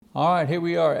All right, here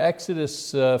we are,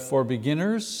 Exodus for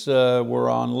beginners. We're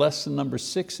on lesson number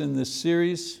 6 in this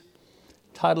series.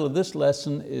 Title of this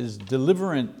lesson is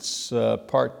Deliverance,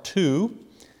 part 2.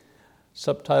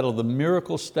 Subtitle, The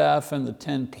Miracle Staff and the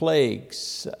 10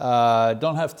 Plagues.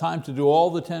 Don't have time to do all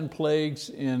the 10 plagues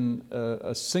in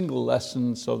a single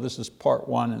lesson, so this is part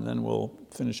 1, and then we'll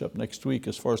finish up next week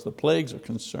as far as the plagues are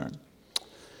concerned.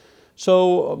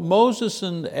 So Moses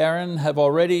and Aaron have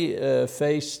already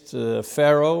faced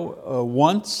Pharaoh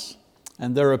once,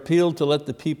 and their appeal to let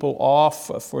the people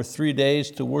off for 3 days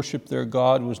to worship their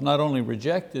God was not only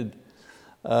rejected,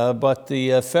 but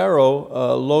the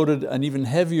Pharaoh loaded an even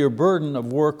heavier burden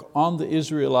of work on the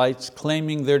Israelites,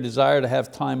 claiming their desire to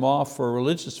have time off for a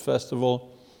religious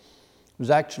festival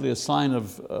was actually a sign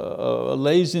of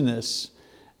laziness,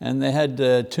 and they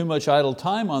had too much idle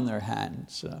time on their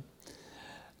hands.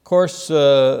 Of course,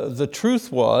 the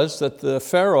truth was that the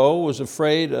Pharaoh was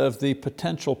afraid of the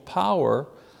potential power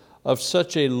of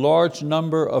such a large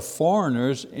number of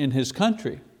foreigners in his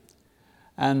country.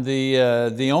 And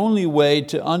the only way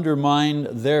to undermine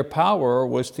their power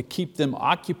was to keep them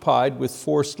occupied with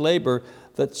forced labor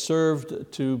that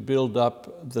served to build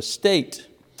up the state.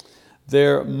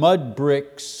 Their mud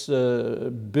bricks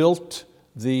built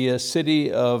the city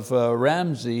of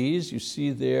Ramses, you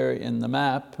see there in the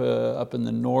map up in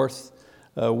the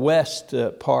northwest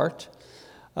part,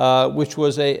 which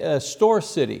was a store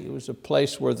city. It was a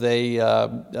place where they,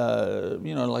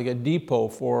 like a depot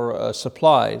for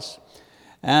supplies.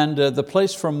 And the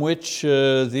place from which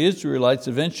the Israelites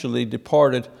eventually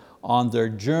departed on their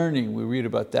journey. We read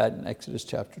about that in Exodus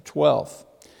chapter 12.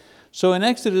 So in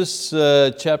Exodus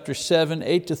chapter 7,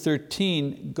 8 to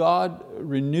 13, God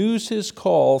renews His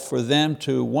call for them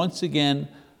to once again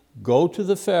go to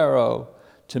the Pharaoh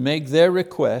to make their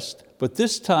request, but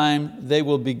this time they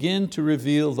will begin to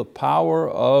reveal the power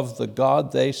of the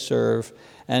God they serve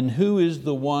and who is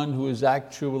the one who is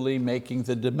actually making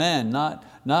the demand. Not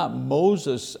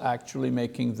Moses actually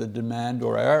making the demand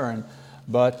or Aaron,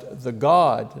 but the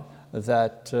God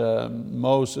that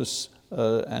Moses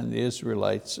and the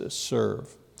Israelites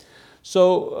serve.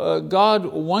 So God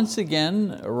once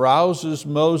again rouses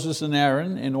Moses and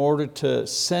Aaron in order to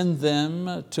send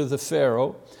them to the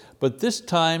Pharaoh, but this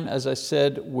time, as I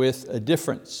said, with a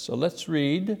difference. So let's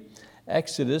read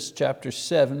Exodus chapter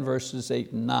 7, verses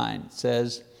 8 and 9. It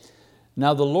says,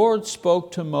 "Now the Lord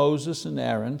spoke to Moses and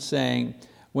Aaron, saying,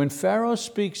 when Pharaoh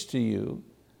speaks to you,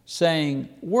 saying,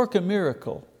 work a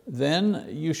miracle, then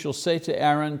you shall say to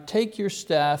Aaron, take your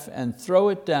staff and throw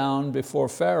it down before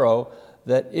Pharaoh,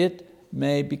 that it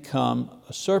may become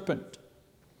a serpent."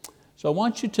 So I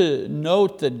want you to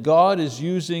note that God is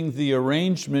using the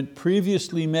arrangement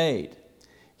previously made.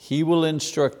 He will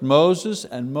instruct Moses,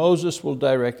 and Moses will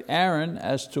direct Aaron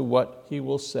as to what he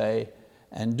will say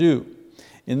and do.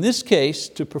 In this case,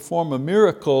 to perform a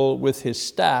miracle with his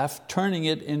staff, turning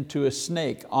it into a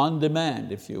snake on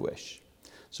demand, if you wish.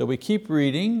 So we keep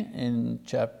reading in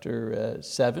chapter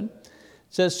 7. It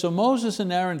says, "So Moses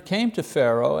and Aaron came to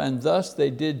Pharaoh, and thus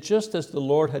they did just as the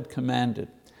Lord had commanded.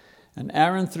 And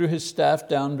Aaron threw his staff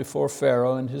down before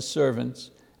Pharaoh and his servants,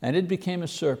 and it became a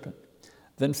serpent.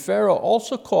 Then Pharaoh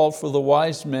also called for the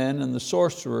wise men and the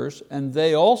sorcerers, and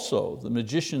they also, the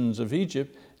magicians of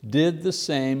Egypt, did the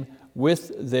same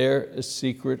with their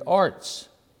secret arts.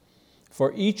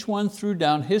 For each one threw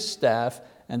down his staff,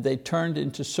 and they turned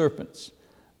into serpents.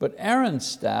 But Aaron's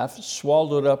staff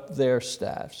swallowed up their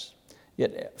staffs.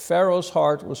 Yet Pharaoh's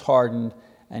heart was hardened,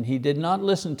 and he did not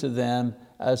listen to them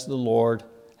as the Lord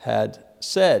had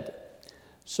said."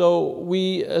 So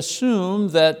we assume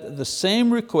that the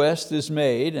same request is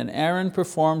made, and Aaron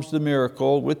performs the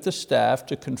miracle with the staff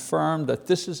to confirm that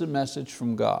this is a message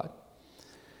from God.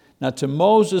 Now, to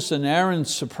Moses and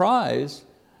Aaron's surprise,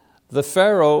 the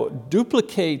Pharaoh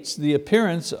duplicates the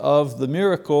appearance of the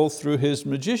miracle through his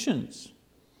magicians.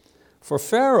 For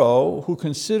Pharaoh, who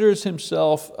considers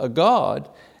himself a god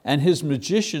and his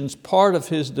magicians part of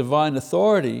his divine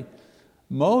authority,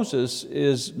 Moses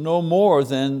is no more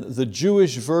than the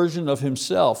Jewish version of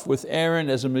himself, with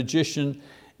Aaron as a magician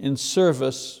in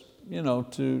service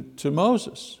to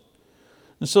Moses.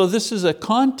 And so this is a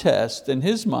contest in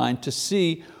his mind to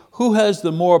see who has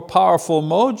the more powerful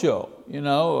mojo.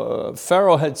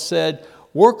 Pharaoh had said,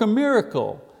 work a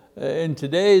miracle. In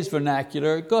today's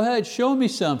vernacular, go ahead, show me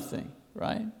something,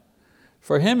 right?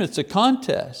 For him, it's a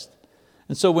contest.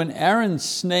 And so when Aaron's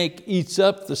snake eats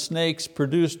up the snakes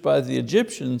produced by the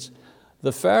Egyptians,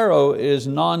 the Pharaoh is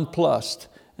nonplussed,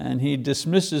 and he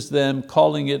dismisses them,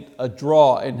 calling it a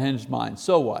draw in his mind.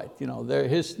 So what?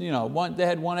 They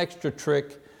had one extra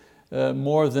trick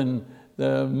more than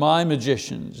my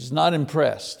magicians. He's not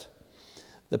impressed.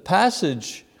 The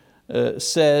passage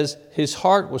says his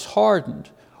heart was hardened,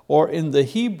 or in the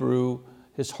Hebrew,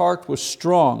 his heart was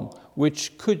strong,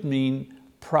 which could mean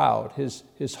proud.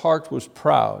 His heart was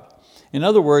proud. In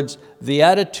other words, the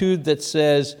attitude that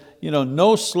says,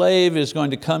 no slave is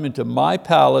going to come into my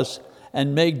palace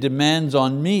and make demands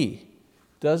on me.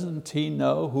 Doesn't he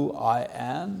know who I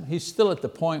am? He's still at the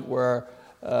point where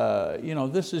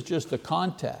this is just a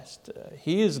contest.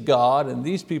 He is God, and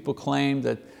these people claim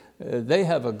that they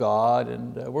have a God,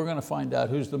 and we're going to find out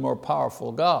who's the more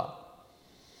powerful God.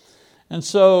 And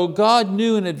so God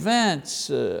knew in advance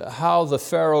how the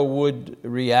Pharaoh would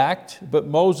react, but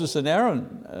Moses and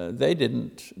Aaron, they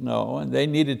didn't know, and they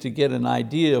needed to get an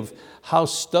idea of how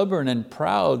stubborn and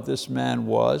proud this man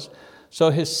was. So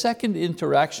his second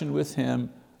interaction with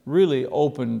him really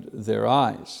opened their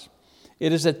eyes.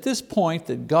 It is at this point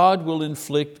that God will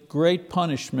inflict great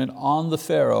punishment on the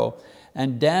Pharaoh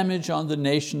and damage on the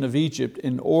nation of Egypt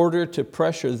in order to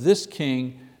pressure this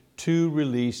king to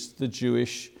release the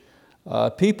Jewish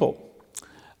people.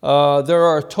 There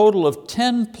are a total of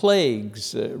 10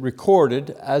 plagues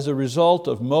recorded as a result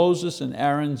of Moses and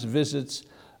Aaron's visits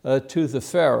to the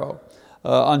Pharaoh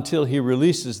until he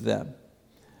releases them.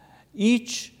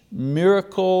 Each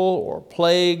miracle or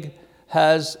plague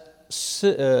has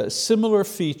similar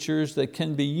features that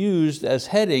can be used as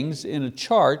headings in a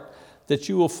chart that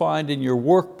you will find in your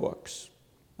workbooks.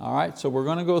 All right, so we're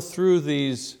going to go through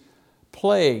these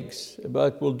plagues,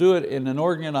 but we'll do it in an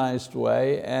organized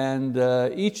way, and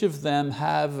each of them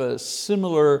have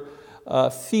similar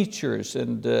features,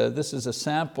 and this is a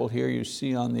sample here you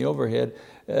see on the overhead.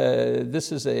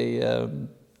 This is a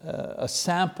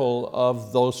sample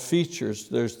of those features.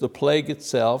 There's the plague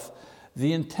itself,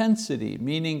 the intensity,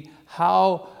 meaning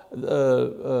how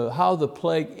the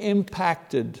plague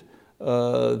impacted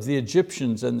the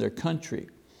Egyptians and their country.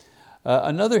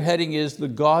 Another heading is the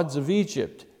gods of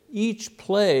Egypt. Each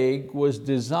plague was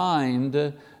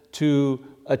designed to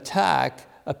attack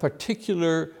a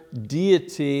particular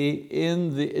deity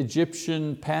in the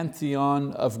Egyptian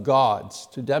pantheon of gods,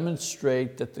 to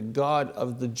demonstrate that the God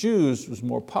of the Jews was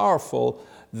more powerful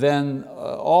than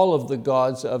all of the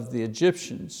gods of the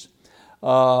Egyptians.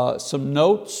 Some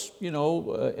notes,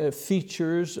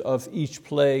 features of each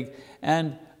plague,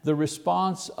 and the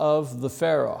response of the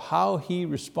Pharaoh, how he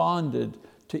responded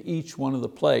to each one of the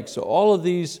plagues. So all of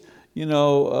these,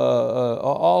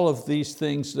 all of these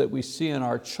things that we see in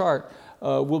our chart,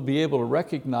 we'll be able to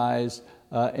recognize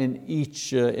in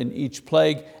each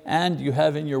plague, and you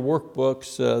have in your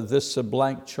workbooks this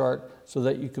blank chart so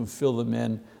that you can fill them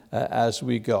in as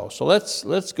we go. So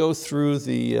let's go through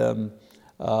the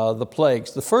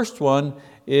plagues. The first one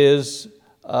is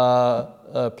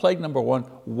plague number 1,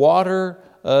 water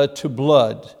to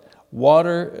blood.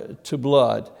 Water to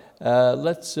blood.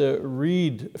 Let's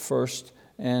read first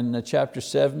in chapter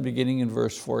 7, beginning in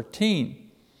verse 14.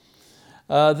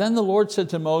 Then the Lord said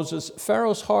to Moses,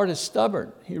 Pharaoh's heart is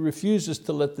stubborn. He refuses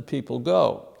to let the people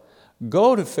go.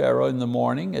 Go to Pharaoh in the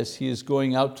morning as he is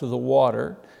going out to the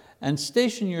water, and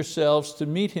station yourselves to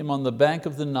meet him on the bank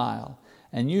of the Nile.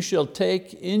 And you shall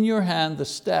take in your hand the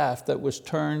staff that was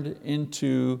turned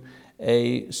into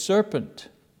a serpent.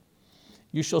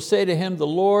 You shall say to him, the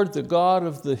Lord, the God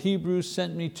of the Hebrews,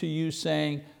 sent me to you,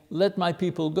 saying, let my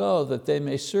people go, that they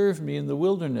may serve me in the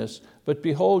wilderness. But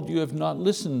behold, you have not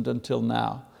listened until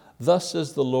now. Thus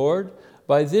says the Lord,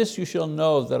 by this you shall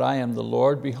know that I am the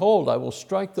Lord. Behold, I will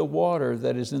strike the water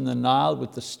that is in the Nile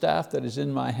with the staff that is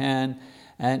in my hand,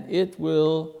 and it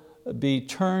will be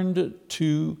turned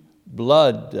to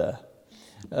blood.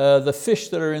 The fish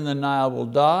that are in the Nile will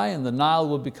die, and the Nile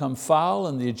will become foul,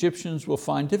 and the Egyptians will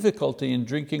find difficulty in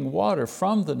drinking water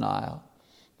from the Nile.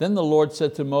 Then the Lord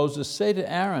said to Moses, say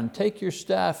to Aaron, take your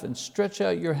staff and stretch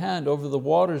out your hand over the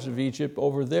waters of Egypt,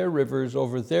 over their rivers,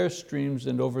 over their streams,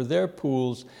 and over their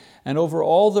pools, and over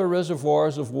all their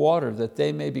reservoirs of water, that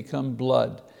they may become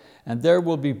blood. And there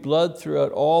will be blood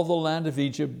throughout all the land of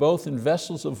Egypt, both in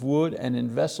vessels of wood and in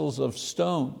vessels of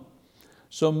stone.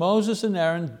 So Moses and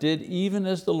Aaron did even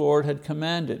as the Lord had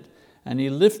commanded, and he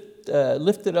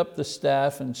lifted up the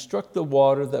staff and struck the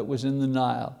water that was in the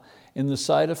Nile, in the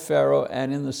sight of Pharaoh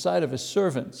and in the sight of his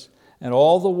servants. And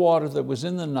all the water that was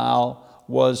in the Nile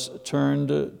was turned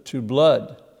to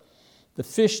blood. The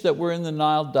fish that were in the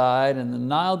Nile died, and the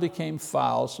Nile became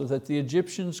foul, so that the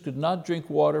Egyptians could not drink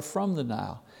water from the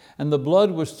Nile. And the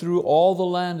blood was through all the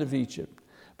land of Egypt.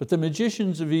 But the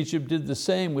magicians of Egypt did the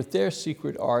same with their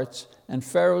secret arts, and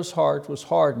Pharaoh's heart was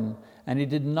hardened, and he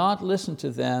did not listen to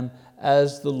them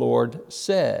as the Lord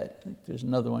said. There's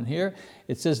another one here.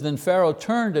 It says, then Pharaoh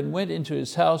turned and went into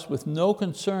his house with no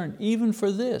concern even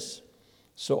for this.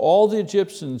 So all the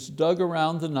Egyptians dug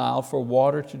around the Nile for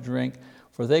water to drink,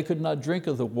 for they could not drink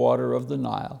of the water of the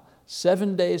Nile.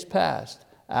 7 days passed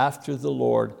after the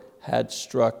Lord had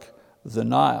struck the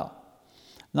Nile.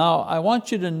 Now, I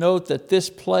want you to note that this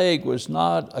plague was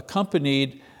not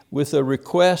accompanied with a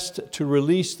request to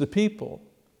release the people,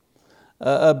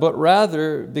 but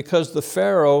rather because the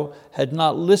Pharaoh had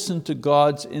not listened to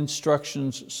God's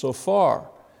instructions so far.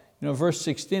 Verse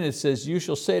 16, it says, you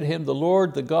shall say to him, the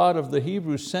Lord, the God of the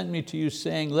Hebrews, sent me to you,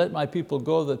 saying, let my people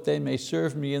go that they may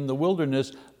serve me in the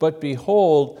wilderness. But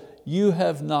behold, you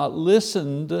have not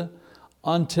listened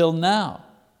until now.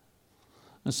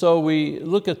 And so we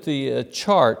look at the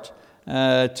chart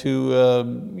to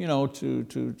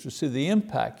see the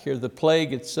impact here. The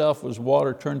plague itself was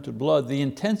water turned to blood. The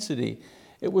intensity,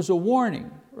 it was a warning,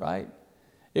 right?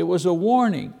 It was a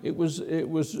warning. It was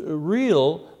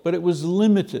real, but it was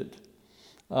limited.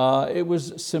 It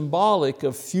was symbolic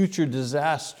of future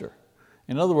disaster.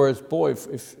 In other words, boy,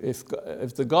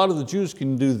 if the God of the Jews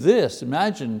can do this,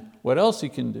 imagine what else He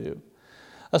can do.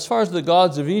 As far as the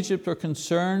gods of Egypt are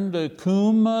concerned,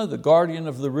 Kum, the guardian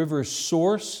of the river's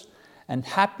source, and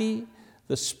Hapi,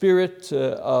 the spirit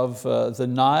of the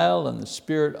Nile and the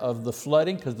spirit of the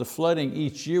flooding, because the flooding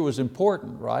each year was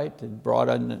important, right? It brought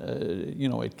in,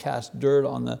 it cast dirt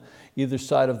on either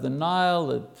side of the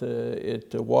Nile,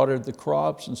 it watered the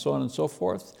crops and so on and so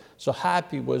forth. So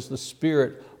Hapi was the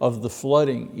spirit of the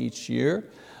flooding each year.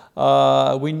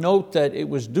 We note that it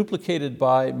was duplicated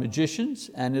by magicians,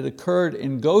 and it occurred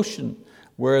in Goshen,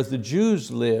 where the Jews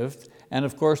lived. And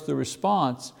of course the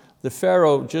response, the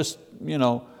Pharaoh just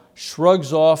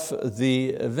shrugs off the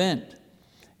event.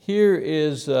 Here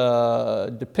is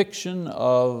a depiction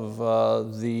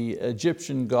of the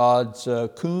Egyptian gods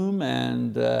Kum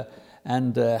and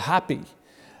Hapi.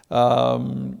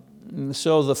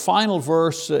 So the final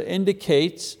verse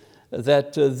indicates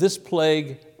that this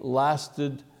plague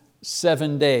lasted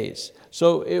 7 days.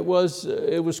 So it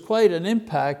was quite an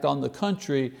impact on the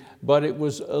country, but it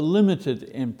was a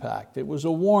limited impact. It was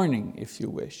a warning, if you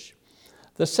wish.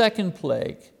 The second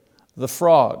plague, the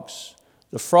frogs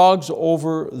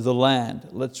over the land.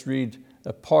 Let's read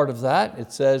a part of that.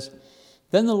 It says,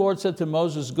 then the Lord said to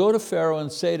Moses, go to Pharaoh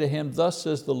and say to him, thus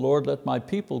says the Lord, let my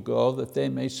people go, that they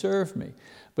may serve me.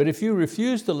 But if you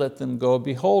refuse to let them go,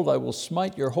 behold, I will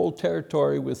smite your whole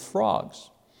territory with frogs.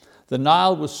 The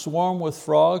Nile will swarm with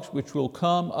frogs, which will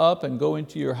come up and go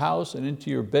into your house and into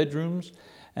your bedrooms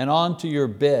and onto your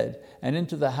bed and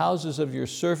into the houses of your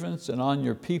servants and on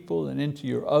your people and into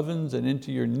your ovens and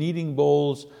into your kneading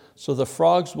bowls. So the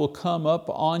frogs will come up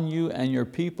on you and your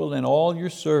people and all your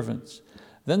servants.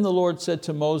 Then the Lord said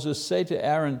to Moses, say to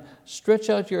Aaron, stretch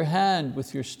out your hand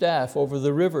with your staff over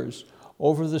the rivers,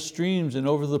 over the streams and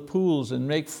over the pools, and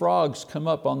make frogs come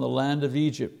up on the land of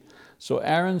Egypt. So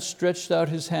Aaron stretched out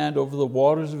his hand over the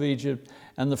waters of Egypt,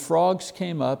 and the frogs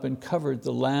came up and covered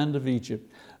the land of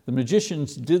Egypt. The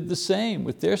magicians did the same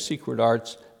with their secret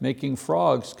arts, making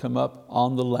frogs come up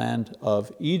on the land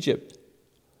of Egypt.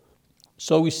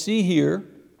 So we see here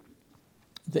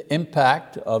the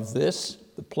impact of this,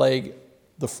 the plague,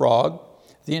 the frog,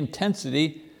 the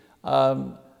intensity,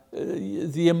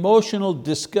 the emotional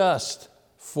disgust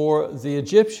for the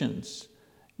Egyptians.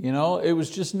 It was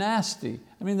just nasty.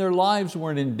 Their lives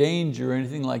weren't in danger or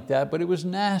anything like that, but it was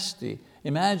nasty.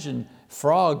 Imagine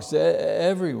frogs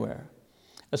everywhere.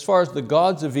 As far as the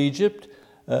gods of Egypt,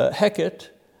 Heket,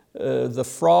 the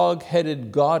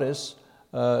frog-headed goddess,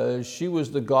 she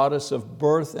was the goddess of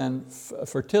birth and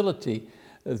fertility.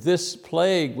 This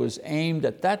plague was aimed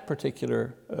at that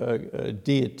particular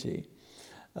deity.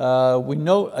 We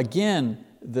note again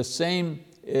the same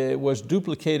was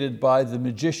duplicated by the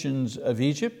magicians of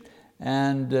Egypt,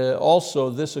 and also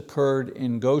this occurred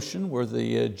in Goshen where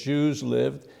the Jews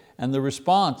lived, and the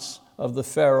response of the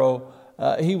Pharaoh,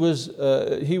 he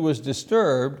was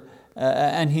disturbed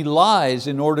and he lies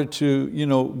in order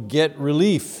to get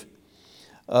relief.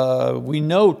 We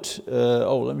note,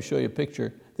 let me show you a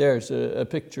picture. There's a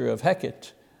picture of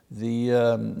Heket, the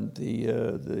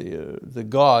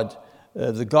god,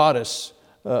 the goddess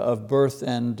of birth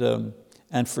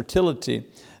and fertility.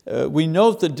 We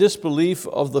note the disbelief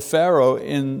of the Pharaoh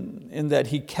in that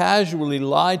he casually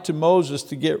lied to Moses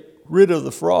to get rid of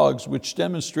the frogs, which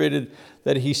demonstrated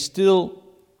that he still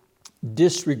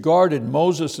disregarded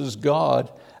Moses'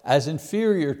 God as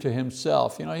inferior to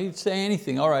himself. He'd say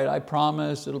anything, all right, I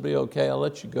promise, it'll be okay, I'll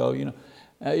let you go. You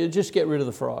just get rid of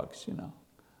the frogs.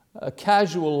 a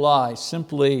casual lie,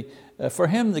 simply, for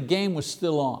him the game was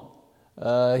still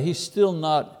on. He's still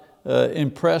not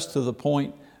impressed to the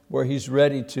point where he's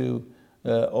ready to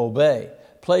obey.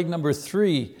 Plague number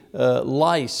 3,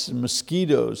 lice,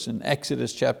 mosquitoes, in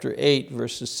Exodus chapter 8,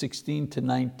 verses 16 to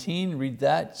 19. Read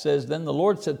that. It says, "Then the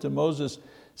Lord said to Moses,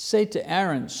 say to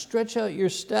Aaron, stretch out your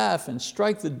staff and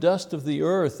strike the dust of the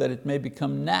earth that it may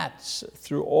become gnats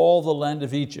through all the land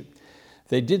of Egypt.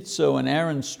 They did so, and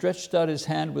Aaron stretched out his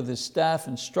hand with his staff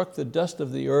and struck the dust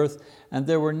of the earth, and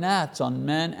there were gnats on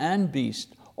man and beast.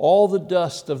 All the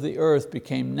dust of the earth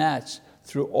became gnats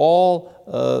through all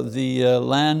the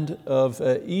land of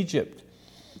Egypt.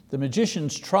 The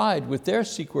magicians tried with their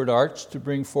secret arts to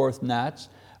bring forth gnats,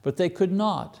 but they could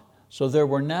not. So there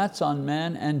were gnats on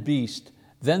man and beast.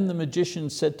 Then the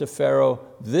magicians said to Pharaoh,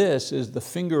 this is the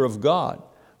finger of God.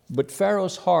 But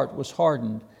Pharaoh's heart was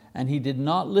hardened, and he did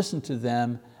not listen to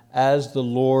them as the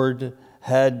Lord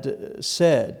had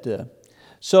said."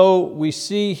 So we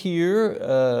see here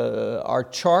our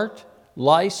chart,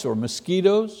 lice or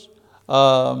mosquitoes,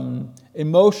 an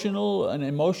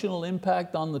emotional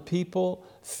impact on the people,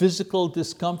 physical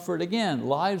discomfort. Again,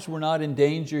 lives were not in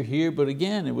danger here, but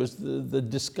again, it was the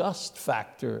disgust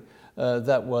factor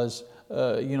that was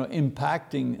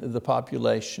impacting the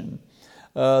population.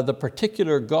 The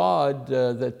particular god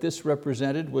that this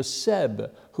represented was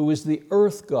Seb, who is the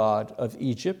earth god of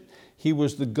Egypt. He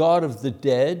was the god of the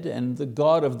dead and the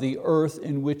god of the earth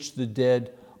in which the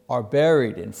dead are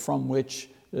buried and from which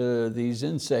these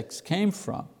insects came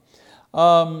from.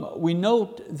 We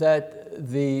note that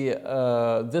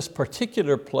this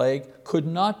particular plague could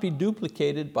not be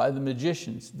duplicated by the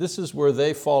magicians. This is where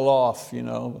they fall off.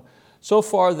 So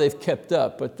far they've kept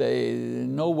up, but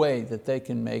no way that they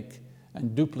can make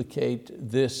and duplicate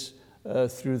this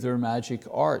through their magic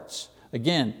arts.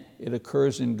 Again, it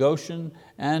occurs in Goshen,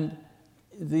 and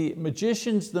the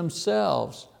magicians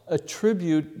themselves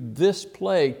attribute this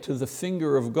plague to the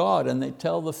finger of God, and they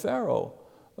tell the Pharaoh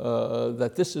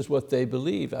that this is what they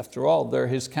believe. After all, they're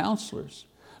his counselors.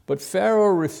 But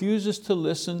Pharaoh refuses to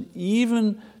listen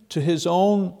even to his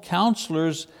own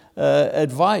counselors'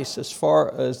 advice as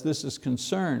far as this is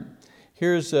concerned.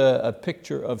 Here's a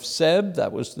picture of Seb,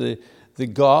 that was the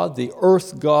god, the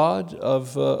earth god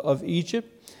of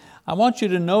Egypt. I want you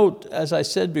to note, as I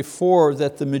said before,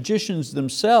 that the magicians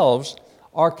themselves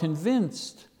are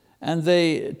convinced, and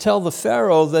they tell the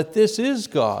Pharaoh that this is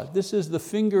God, this is the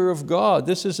finger of God,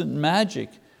 this isn't magic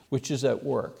which is at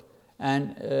work.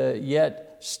 And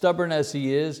yet, stubborn as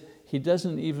he is, he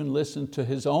doesn't even listen to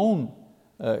his own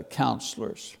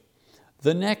counselors.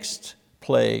 The next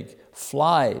plague,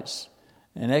 flies.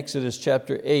 In Exodus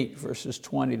chapter 8, verses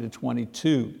 20 to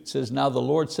 22, it says, "Now the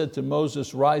Lord said to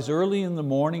Moses, rise early in the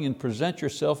morning and present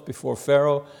yourself before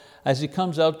Pharaoh as he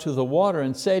comes out to the water,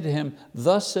 and say to him,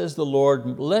 thus says the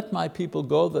Lord, let my people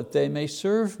go that they may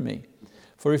serve me.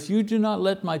 For if you do not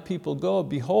let my people go,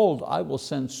 behold, I will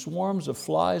send swarms of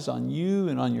flies on you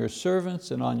and on your servants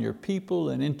and on your people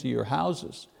and into your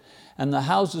houses. And the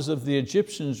houses of the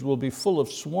Egyptians will be full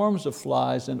of swarms of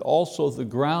flies, and also the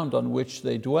ground on which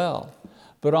they dwell.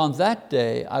 But on that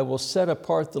day I will set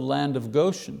apart the land of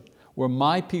Goshen, where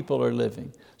my people are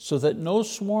living, so that no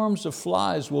swarms of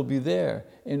flies will be there,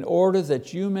 in order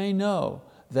that you may know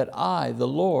that I, the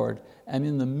Lord, am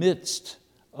in the midst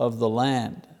of the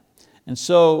land." And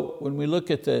so when we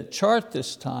look at the chart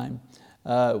this time,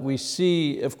 we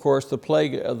see, of course, the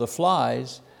plague of the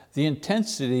flies, the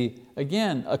intensity,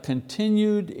 again, a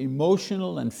continued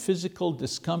emotional and physical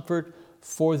discomfort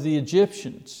for the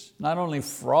Egyptians. Not only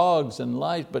frogs and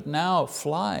lice, but now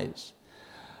flies.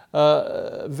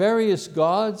 Various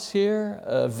gods here,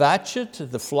 Vachet,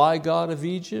 the fly god of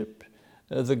Egypt,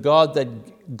 the god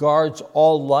that guards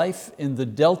all life in the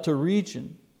Delta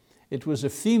region. It was a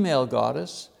female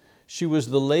goddess. She was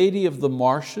the lady of the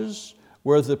marshes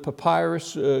where the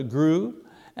papyrus grew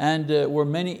and where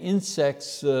many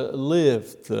insects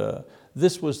lived.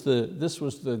 This was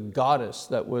the goddess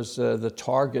that was the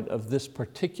target of this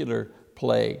particular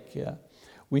plague. Yeah.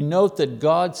 We note that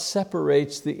God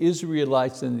separates the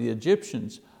Israelites and the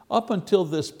Egyptians. Up until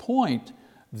this point,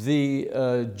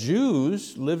 the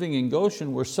Jews living in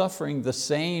Goshen were suffering the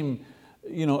same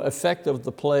effect of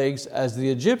the plagues as the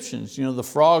Egyptians. The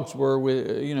frogs were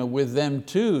with them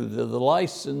too. The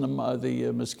lice and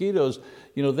the mosquitoes,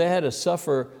 they had to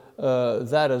suffer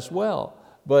that as well.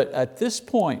 But at this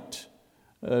point,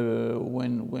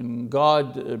 when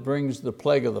God brings the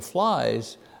plague of the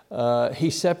flies, He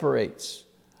separates.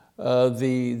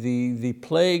 The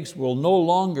plagues will no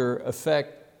longer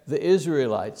affect the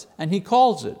Israelites. And He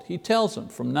calls it, He tells them,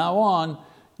 from now on,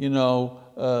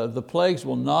 the plagues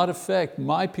will not affect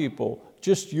my people,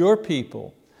 just your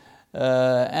people.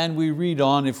 And we read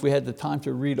on, if we had the time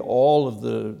to read all of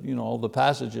all the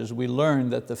passages, we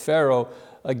learn that the Pharaoh,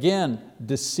 again,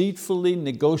 deceitfully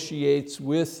negotiates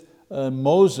with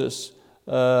Moses,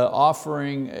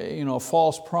 offering a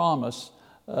false promise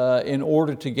in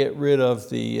order to get rid of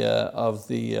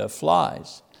the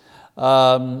flies.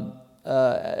 I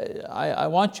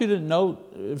want you to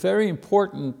note a very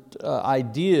important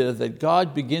idea that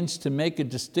God begins to make a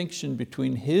distinction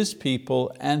between His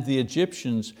people and the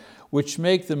Egyptians, which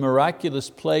make the miraculous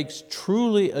plagues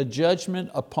truly a judgment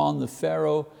upon the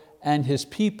Pharaoh and his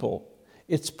people.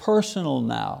 It's personal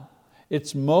now.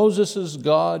 It's Moses'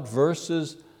 God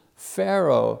versus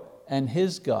Pharaoh and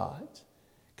his God.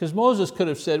 Because Moses could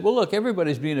have said, well, look,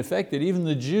 everybody's being affected, even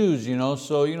the Jews,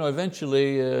 so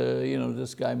eventually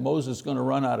this guy Moses is going to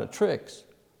run out of tricks.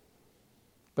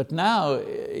 But now,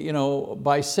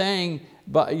 by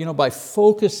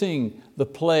focusing the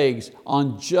plagues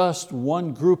on just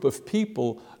one group of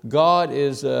people, God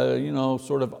is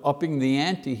sort of upping the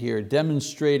ante here,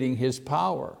 demonstrating His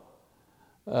power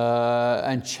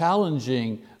and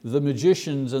challenging the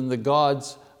magicians and the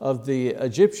gods of the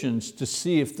Egyptians to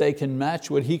see if they can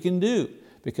match what He can do.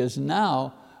 Because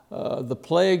now the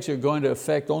plagues are going to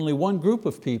affect only one group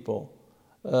of people.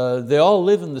 They all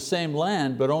live in the same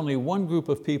land, but only one group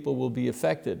of people will be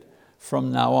affected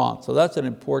from now on. So that's an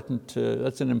important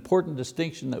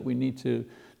distinction that we need to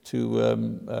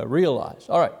realize.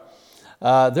 All right,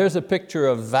 there's a picture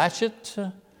of Vashti,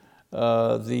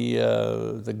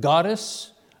 the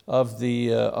goddess of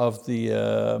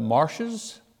the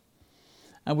marshes.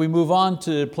 And we move on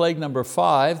to plague number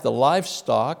 5, the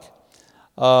livestock,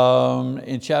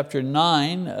 in chapter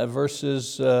 9,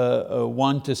 verses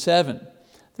 1 to 7.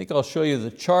 I think I'll show you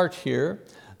the chart here.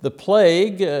 The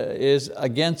plague is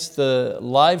against the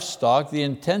livestock, the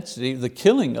intensity, the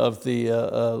killing of the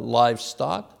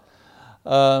livestock.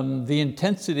 The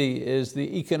intensity is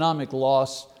the economic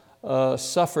loss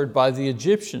suffered by the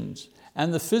Egyptians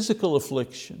and the physical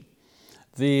affliction.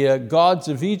 The gods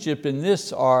of Egypt in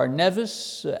this are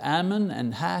Nevis, Ammon,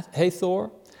 and Hathor.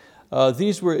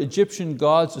 These were Egyptian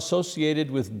gods associated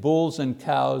with bulls and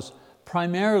cows,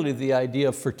 primarily the idea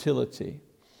of fertility.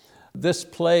 This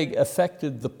plague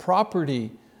affected the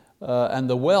property and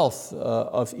the wealth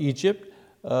of Egypt,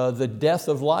 the death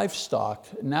of livestock.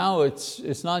 Now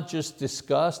it's not just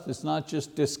disgust, it's not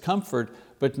just discomfort,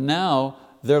 but now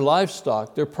their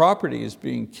livestock, their property is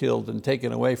being killed and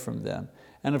taken away from them.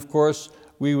 And of course,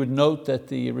 we would note that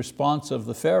the response of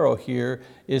the Pharaoh here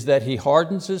is that he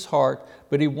hardens his heart,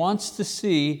 but he wants to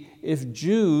see if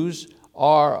Jews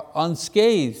are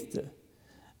unscathed.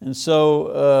 And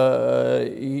so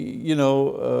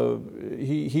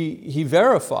he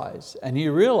verifies and he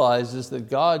realizes that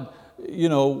God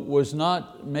was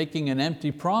not making an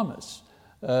empty promise.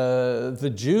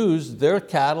 The Jews, their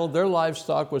cattle, their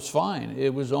livestock was fine.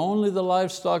 It was only the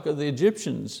livestock of the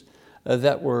Egyptians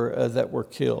that were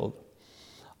killed.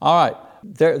 All right,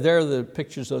 there are the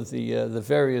pictures of the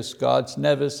various gods,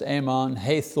 Nevis, Ammon,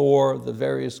 Hathor, the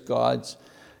various gods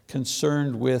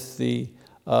concerned with the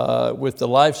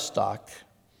livestock.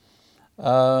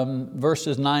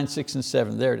 Verses 9, 6, and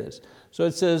 7, there it is. So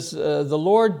it says, the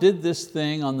Lord did this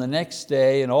thing on the next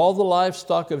day, and all the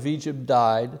livestock of Egypt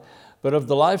died, but of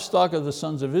the livestock of the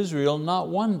sons of Israel, not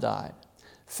one died.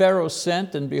 Pharaoh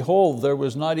sent, and behold, there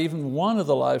was not even one of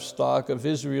the livestock of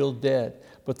Israel dead.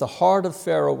 But the heart of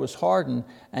Pharaoh was hardened,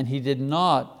 and he did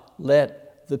not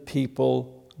let the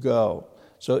people go.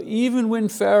 So even when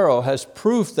Pharaoh has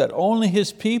proof that only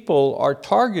his people are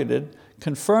targeted,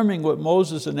 confirming what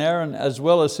Moses and Aaron, as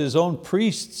well as his own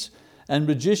priests and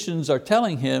magicians are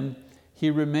telling him, he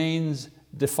remains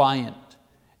defiant.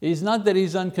 It's not that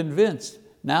he's unconvinced.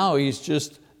 Now he's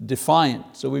just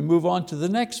defiant. So we move on to the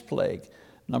next plague.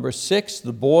 Number 6,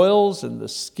 the boils and the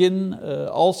skin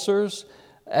ulcers.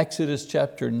 Exodus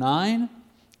chapter 9,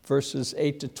 verses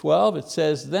 8 to 12. It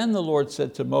says, then the Lord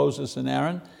said to Moses and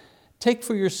Aaron, take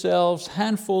for yourselves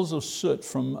handfuls of soot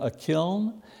from a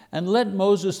kiln, and let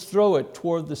Moses throw it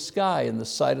toward the sky in the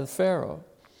sight of Pharaoh.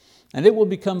 And it will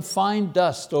become fine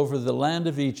dust over the land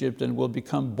of Egypt, and will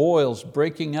become boils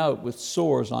breaking out with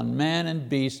sores on man and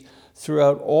beast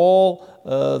throughout all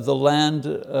the land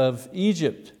of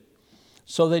Egypt.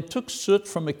 So they took soot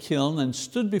from a kiln and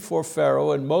stood before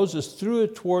Pharaoh, and Moses threw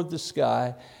it toward the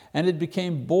sky, and it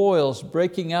became boils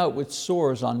breaking out with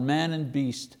sores on man and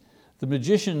beast. The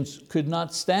magicians could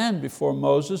not stand before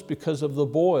Moses because of the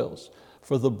boils,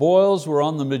 for the boils were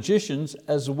on the magicians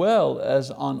as well as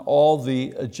on all the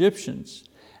Egyptians.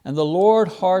 And the Lord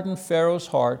hardened Pharaoh's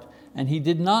heart, and he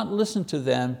did not listen to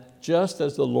them, just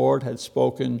as the Lord had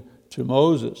spoken to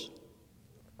Moses.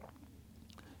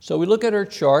 So we look at our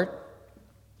chart.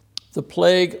 The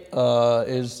plague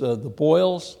is the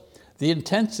boils. The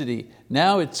intensity,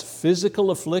 now it's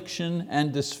physical affliction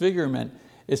and disfigurement.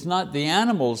 It's not the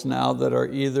animals now that are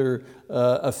either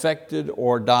affected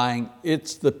or dying,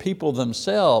 it's the people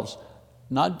themselves,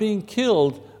 not being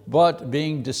killed, but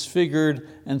being disfigured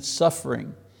and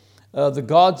suffering. The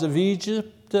gods of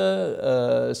Egypt,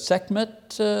 Sekhmet,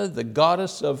 the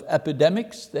goddess of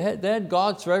epidemics, they had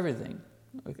gods for everything.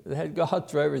 They had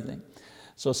gods for everything.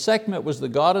 So Sekhmet was the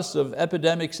goddess of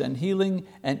epidemics and healing,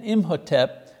 and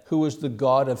Imhotep, who was the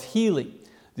god of healing.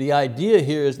 The idea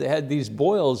here is they had these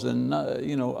boils, and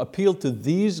appeal to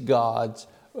these gods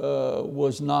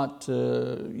was not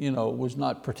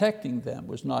protecting them,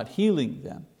 was not healing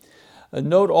them.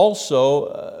 Note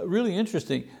also, really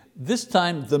interesting, this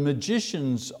time the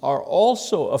magicians are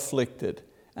also afflicted,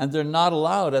 and they're not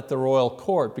allowed at the royal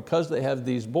court. Because they have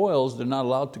these boils, they're not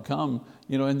allowed to come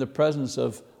in the presence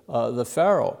of the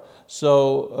Pharaoh.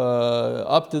 So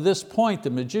up to this point, the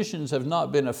magicians have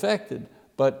not been affected,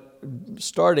 but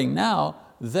starting now,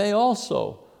 they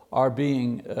also are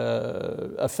being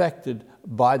affected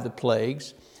by the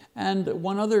plagues. And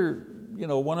one other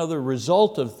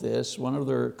result of this, one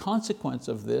other consequence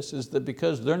of this is that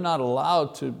because they're not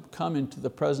allowed to come into the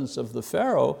presence of the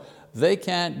Pharaoh, they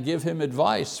can't give him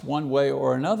advice one way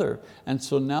or another. And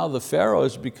so now the Pharaoh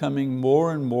is becoming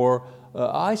more and more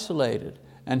isolated.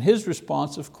 And his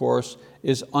response, of course,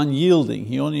 is unyielding.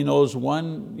 He only knows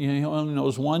one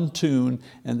tune,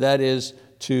 and that is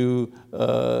to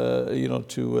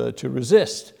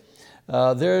resist.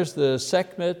 There's the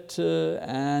Sekhmet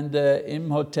and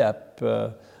Imhotep,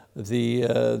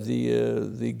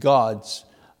 the gods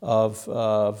of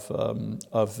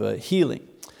healing.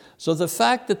 So the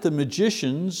fact that the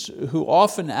magicians, who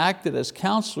often acted as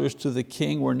counselors to the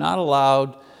king, were not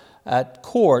allowed at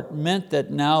court meant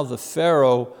that now the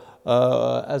Pharaoh,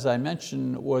 as I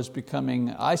mentioned, was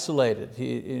becoming isolated.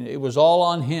 It was all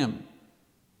on him.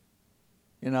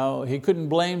 He couldn't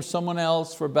blame someone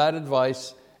else for bad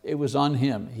advice. It was on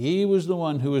him. He was the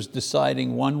one who was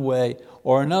deciding one way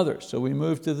or another. So we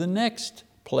move to the next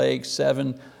plague,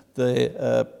 7,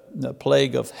 the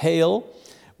plague of hail.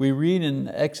 We read in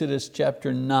Exodus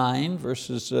chapter 9,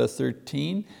 verses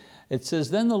 13, it says,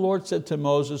 "Then the Lord said to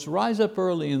Moses, rise up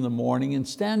early in the morning and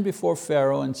stand before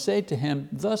Pharaoh and say to him,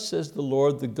 thus says the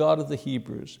Lord, the God of the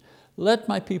Hebrews, let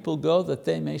my people go that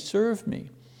they may serve me.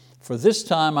 For this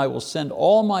time I will send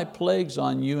all my plagues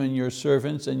on you and your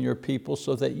servants and your people,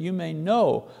 so that you may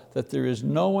know that there is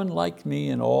no one like me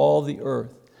in all the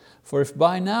earth. For if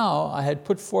by now I had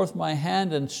put forth my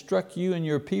hand and struck you and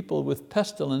your people with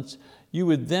pestilence, you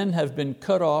would then have been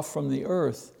cut off from the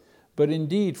earth. But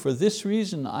indeed, for this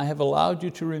reason I have allowed you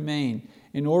to remain,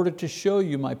 in order to show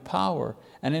you my power,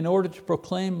 and in order to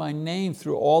proclaim my name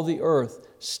through all the earth.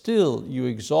 Still you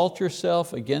exalt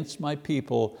yourself against my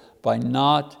people by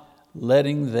not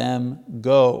letting them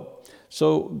go."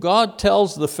 So God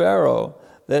tells the Pharaoh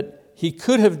that he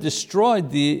could have destroyed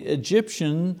the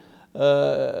Egyptian,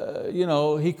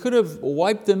 he could have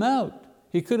wiped them out.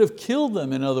 He could have killed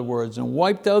them, in other words, and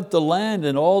wiped out the land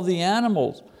and all the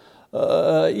animals,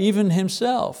 even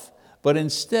himself. But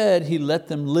instead, he let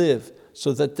them live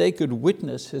so that they could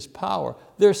witness his power.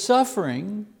 They're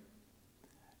suffering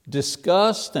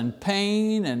disgust and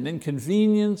pain and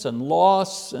inconvenience and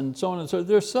loss and so on and so forth.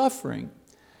 They're suffering,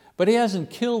 but he hasn't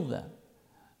killed them.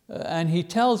 And he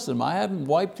tells them, I haven't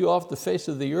wiped you off the face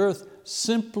of the earth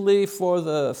simply for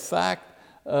the fact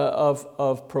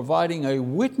of providing a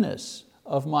witness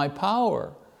of my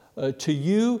power to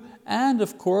you and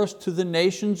of course to the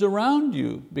nations around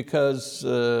you, because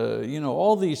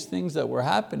all these things that were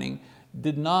happening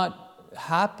did not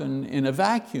happen in a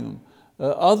vacuum.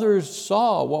 Others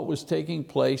saw what was taking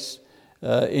place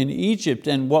in Egypt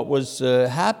and what was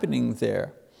happening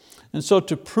there. And so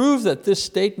to prove that this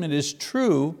statement is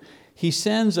true, he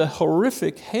sends a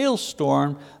horrific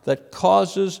hailstorm that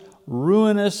causes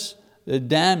ruinous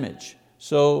damage.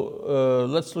 So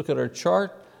let's look at our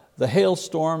chart. The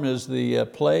hailstorm is the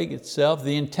plague itself.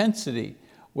 The intensity,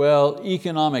 well,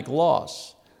 economic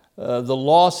loss. The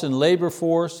loss in labor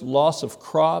force, loss of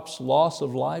crops, loss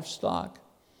of livestock.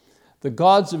 The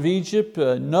gods of Egypt,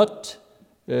 Nut,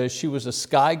 she was a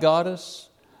sky goddess.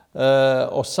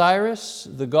 Osiris,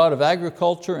 the god of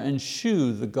agriculture, and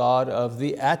Shu, the god of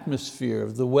the atmosphere,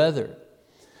 of the weather.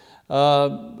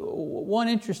 One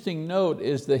interesting note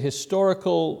is the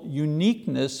historical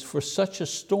uniqueness for such a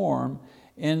storm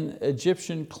in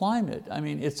Egyptian climate. I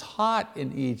mean, it's hot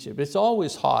in Egypt. It's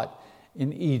always hot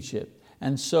in Egypt.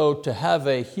 And so to have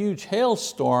a huge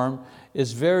hailstorm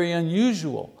is very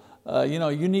unusual.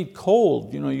 You need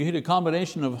cold. You need a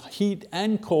combination of heat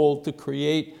and cold to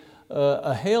create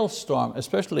a hailstorm,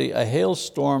 especially a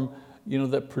hailstorm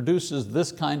that produces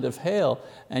this kind of hail.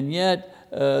 And yet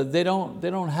they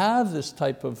don't have this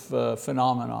type of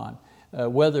phenomenon,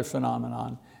 weather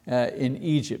phenomenon in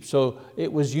Egypt. So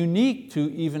it was unique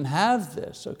to even have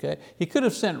this. Okay? He could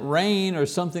have sent rain or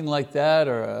something like that,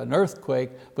 or an earthquake,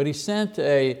 but he sent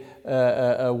a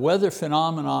weather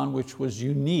phenomenon which was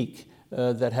unique,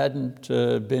 that hadn't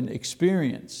been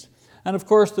experienced. And of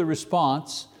course the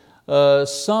response,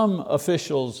 some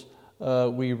officials,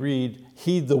 we read,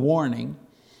 heed the warning,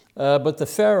 but the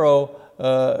Pharaoh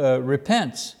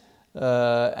repents.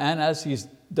 And as he's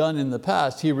done in the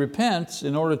past, he repents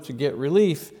in order to get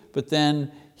relief, but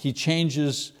then he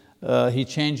changes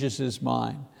his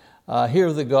mind. Here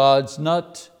are the gods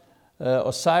Nut,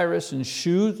 Osiris, and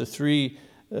Shu, the three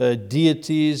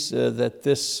deities that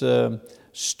this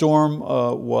storm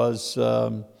was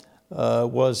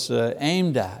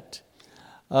aimed at.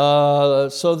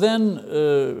 So then,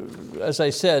 as I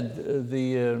said,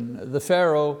 the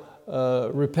Pharaoh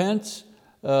repents.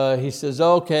 He says,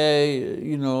 okay,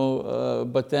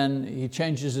 but then he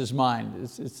changes his mind.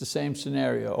 It's the same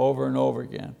scenario over and over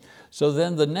again. So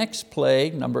then the next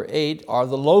plague, number 8, are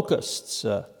the locusts.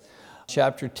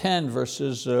 Chapter 10,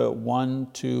 verses 1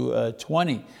 to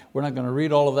 20. We're not going to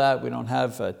read all of that. We don't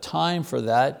have time for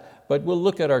that, but we'll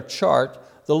look at our chart.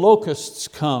 The locusts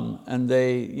come and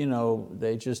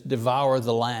they just devour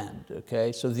the land.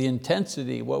 Okay? So the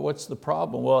intensity, what's the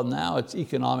problem? Well, now it's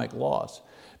economic loss.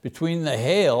 Between the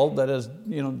hail that has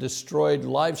destroyed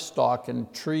livestock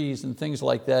and trees and things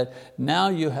like that, now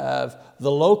you have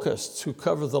the locusts who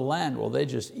cover the land. Well, they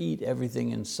just eat everything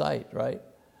in sight, right?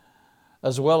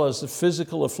 As well as the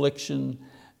physical affliction,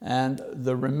 and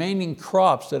the remaining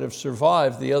crops that have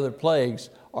survived the other plagues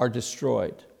are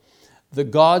destroyed. The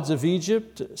gods of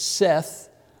Egypt, Seth,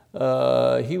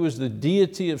 he was the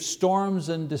deity of storms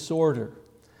and disorder.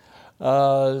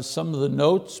 Some of the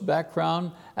notes,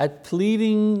 background, at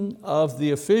pleading of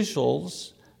the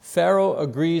officials, Pharaoh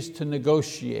agrees to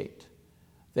negotiate.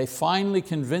 They finally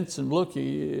convince him, look,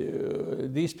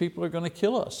 these people are going to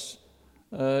kill us.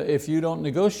 If you don't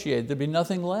negotiate, there'd be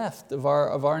nothing left of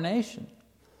our nation.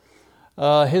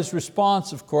 His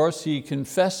response, of course, he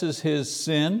confesses his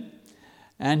sin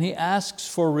and he asks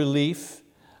for relief,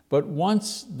 but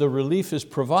once the relief is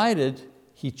provided,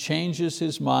 he changes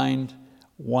his mind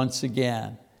once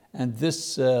again. And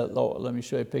this, let me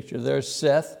show you a picture. There's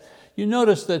Seth. You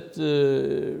notice that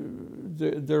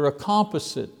they're a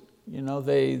composite.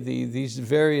 These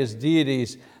various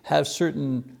deities have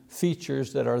certain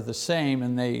features that are the same,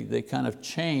 and they kind of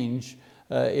change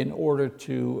in order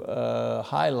to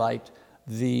highlight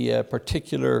the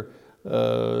particular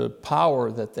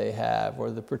power that they have,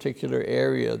 or the particular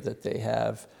area that they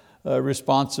have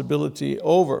responsibility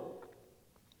over.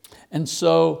 And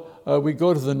so we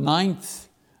go to the 9th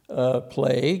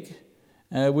plague,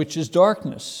 which is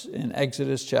darkness in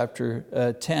Exodus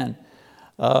chapter 10.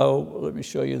 Let me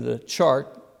show you the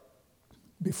chart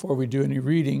before we do any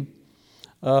reading.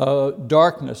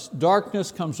 Darkness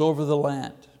comes over the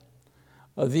land.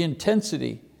 The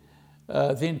intensity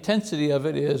of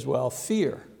it is,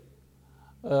 fear.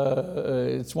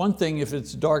 It's one thing if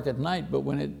it's dark at night, but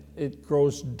when it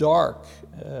grows dark,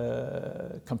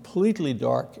 completely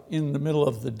dark in the middle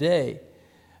of the day,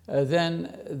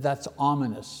 then that's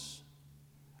ominous.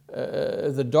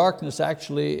 The darkness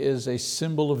actually is a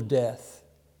symbol of death.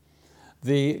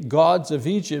 The gods of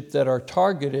Egypt that are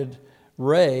targeted,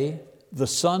 Re, the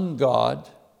sun god,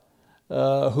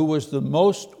 who was the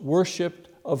most worshipped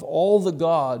of all the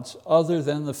gods other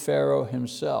than the Pharaoh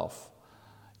himself.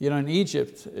 In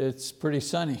Egypt, it's pretty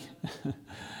sunny.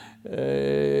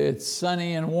 It's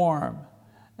sunny and warm.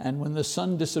 And when the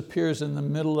sun disappears in the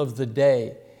middle of the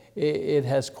day, it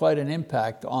has quite an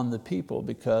impact on the people,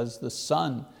 because the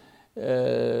sun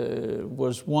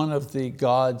was one of the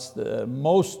gods the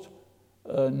most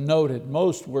noted,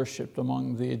 most worshipped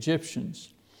among the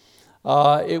Egyptians.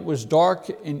 It was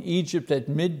dark in Egypt at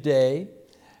midday,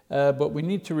 but we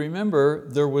need to remember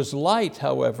there was light,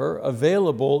 however,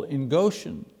 available in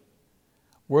Goshen.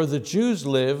 Where the Jews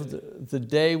lived, the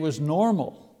day was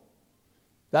normal.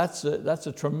 That's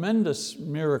a tremendous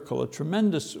miracle, a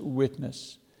tremendous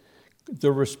witness.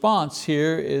 The response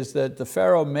here is that the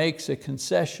Pharaoh makes a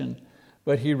concession,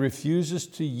 but he refuses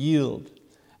to yield.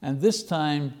 And this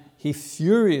time he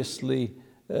furiously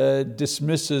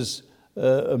dismisses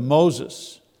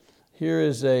Moses. Here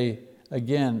is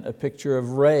again a picture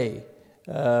of Re,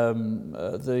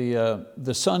 the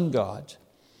sun god.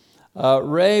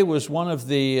 Re was one of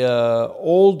the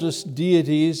oldest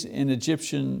deities in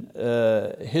Egyptian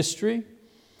history.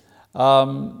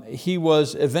 He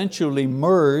was eventually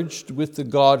merged with the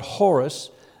god Horus,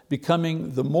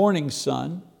 becoming the morning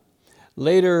sun,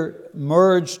 later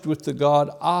merged with the god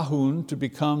Ahun to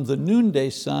become the noonday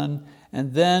sun,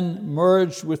 and then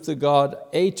merged with the god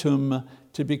Atum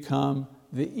to become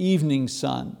the evening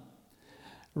sun.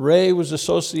 Re was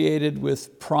associated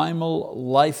with primal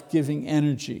life-giving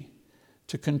energy.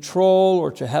 To control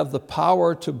or to have the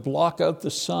power to block out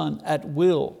the sun at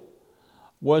will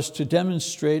was to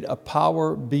demonstrate a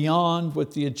power beyond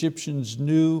what the Egyptians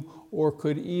knew or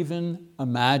could even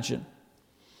imagine.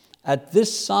 At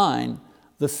this sign,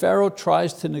 the Pharaoh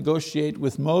tries to negotiate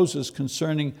with Moses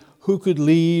concerning who could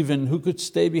leave and who could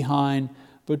stay behind,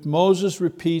 but Moses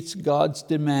repeats God's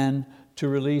demand to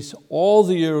release all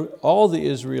the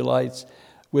Israelites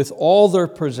with all their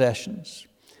possessions.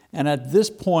 And at this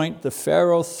point, the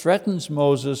Pharaoh threatens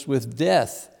Moses with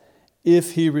death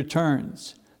if he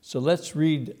returns. So let's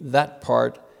read that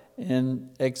part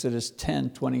in Exodus 10,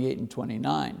 28 and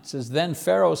 29. It says, "Then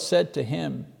Pharaoh said to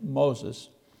him," Moses,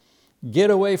 "Get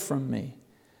away from me.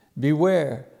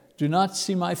 Beware, do not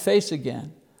see my face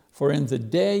again, for in the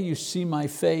day you see my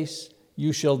face,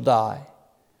 you shall die."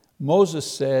 Moses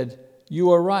said,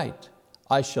 "You are right.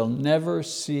 I shall never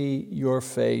see your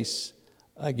face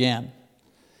again."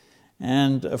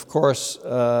 And of course,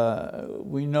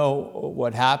 we know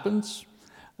what happens.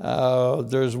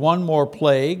 There's one more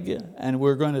plague, and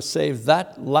we're going to save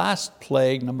that last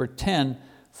plague, number 10,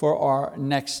 for our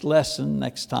next lesson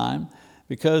next time,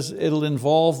 because it'll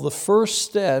involve the first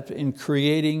step in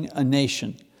creating a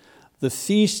nation, the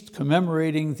feast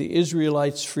commemorating the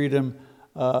Israelites' freedom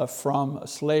from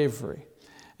slavery.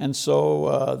 And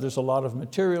so there's a lot of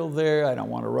material there. I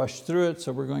don't want to rush through it,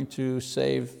 so we're going to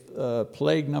save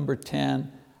plague number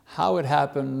 10, how it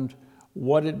happened,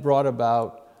 what it brought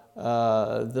about,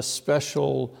 the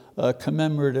special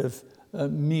commemorative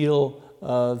meal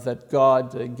that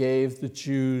God gave the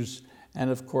Jews, and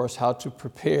of course how to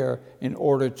prepare in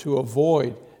order to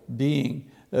avoid being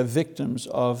victims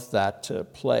of that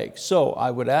plague. So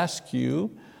I would ask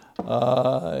you,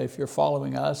 if you're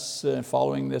following us,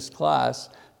 following this class,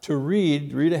 to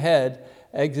read ahead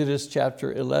Exodus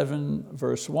chapter 11,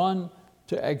 verse 1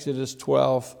 to Exodus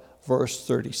 12, verse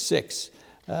 36.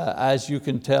 As you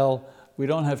can tell, we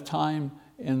don't have time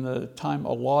in the time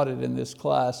allotted in this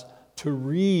class to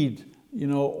read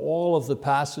all of the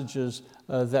passages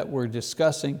that we're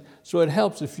discussing. So it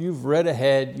helps if you've read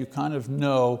ahead, you kind of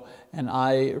know, and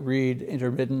I read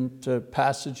intermittent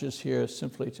passages here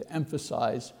simply to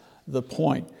emphasize the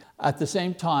point. At the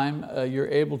same time, you're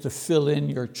able to fill in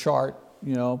your chart,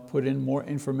 put in more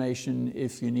information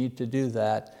if you need to do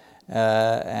that.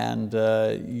 And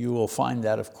you will find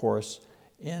that, of course,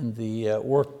 in the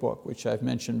workbook, which I've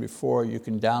mentioned before. You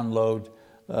can download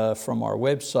from our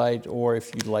website, or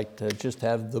if you'd like to just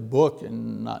have the book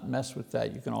and not mess with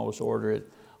that, you can always order it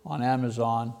on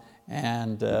Amazon,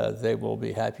 and they will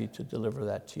be happy to deliver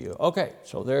that to you. Okay,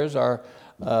 so there's our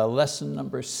lesson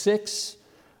number 6,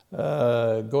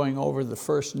 going over the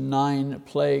first 9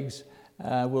 plagues.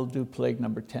 We'll do plague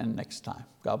number 10 next time.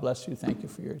 God bless you. Thank you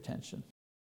for your attention.